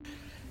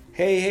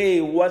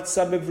Hey, what's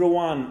up,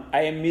 everyone?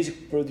 I am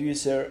music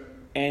producer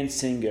and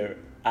singer.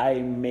 I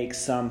make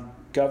some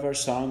cover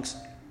songs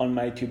on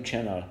my YouTube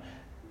channel.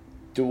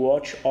 To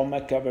watch all my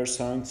cover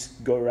songs,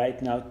 go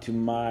right now to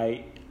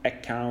my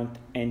account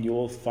and you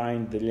will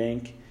find the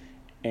link.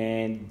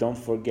 And don't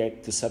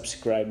forget to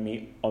subscribe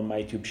me on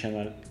my YouTube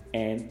channel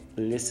and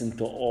listen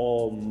to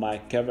all my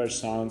cover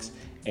songs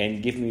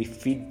and give me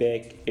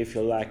feedback if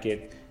you like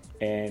it.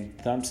 And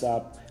thumbs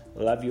up.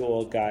 Love you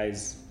all,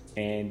 guys.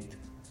 And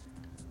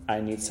I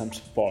need some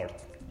support.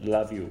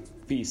 Love you.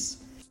 Peace.